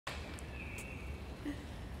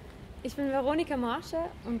Ich bin Veronika Morscher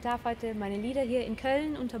und darf heute meine Lieder hier in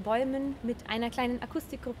Köln unter Bäumen mit einer kleinen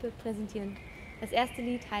Akustikgruppe präsentieren. Das erste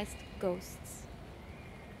Lied heißt Ghosts.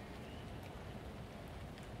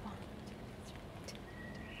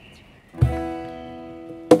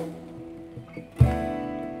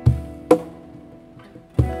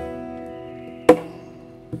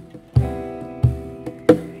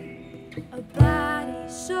 A body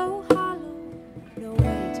so hollow, no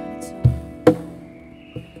weight on its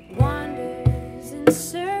own, wanders in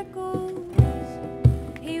circles,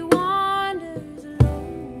 he wanders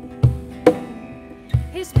alone.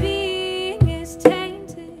 His being is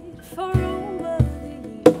tainted for over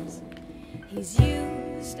the years. He's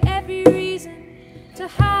used every reason to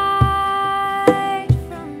hide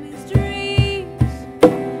from his dreams.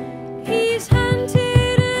 He's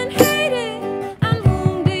hunted and hated and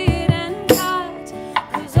wounded and cut,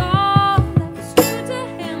 'cause all that was true to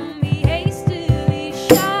him he hastily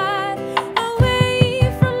shot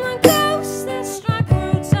away from the ghosts that struck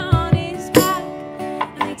roots on his back,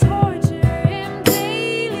 and they torture him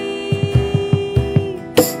daily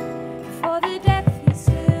for the death he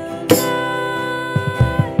still knows.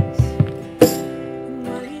 And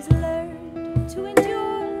while he's learned to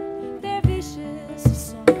endure their vicious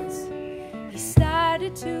assaults, he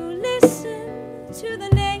started to listen to the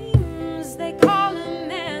names they call a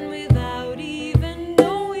man without even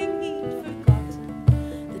knowing he'd forgotten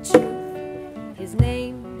the truth, his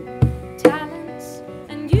name, talents,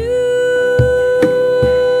 and youth.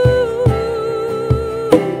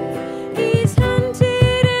 He's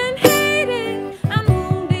hunted and hated and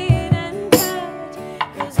wounded and cut,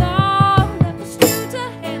 'cause all that was true to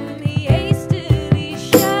him he hastily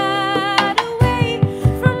shot away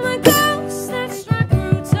from the ghosts that struck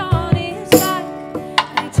roots on his back.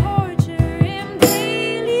 They torture him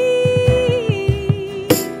daily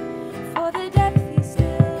for the death he still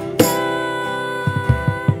knows.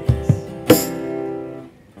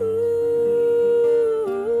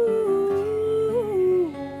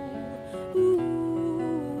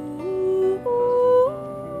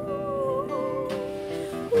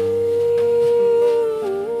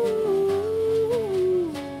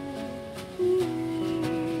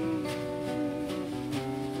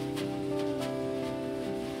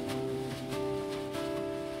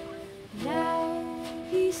 Now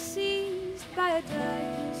he's seized by a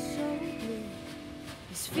darkness so blue.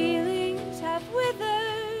 His feelings have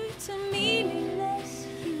withered to meaningless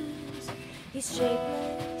hues. He's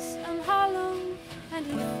shapeless and hollow, and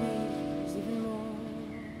he fears even more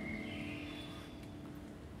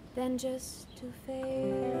than just to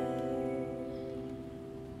fade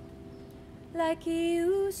like he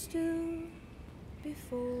used to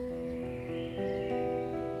before.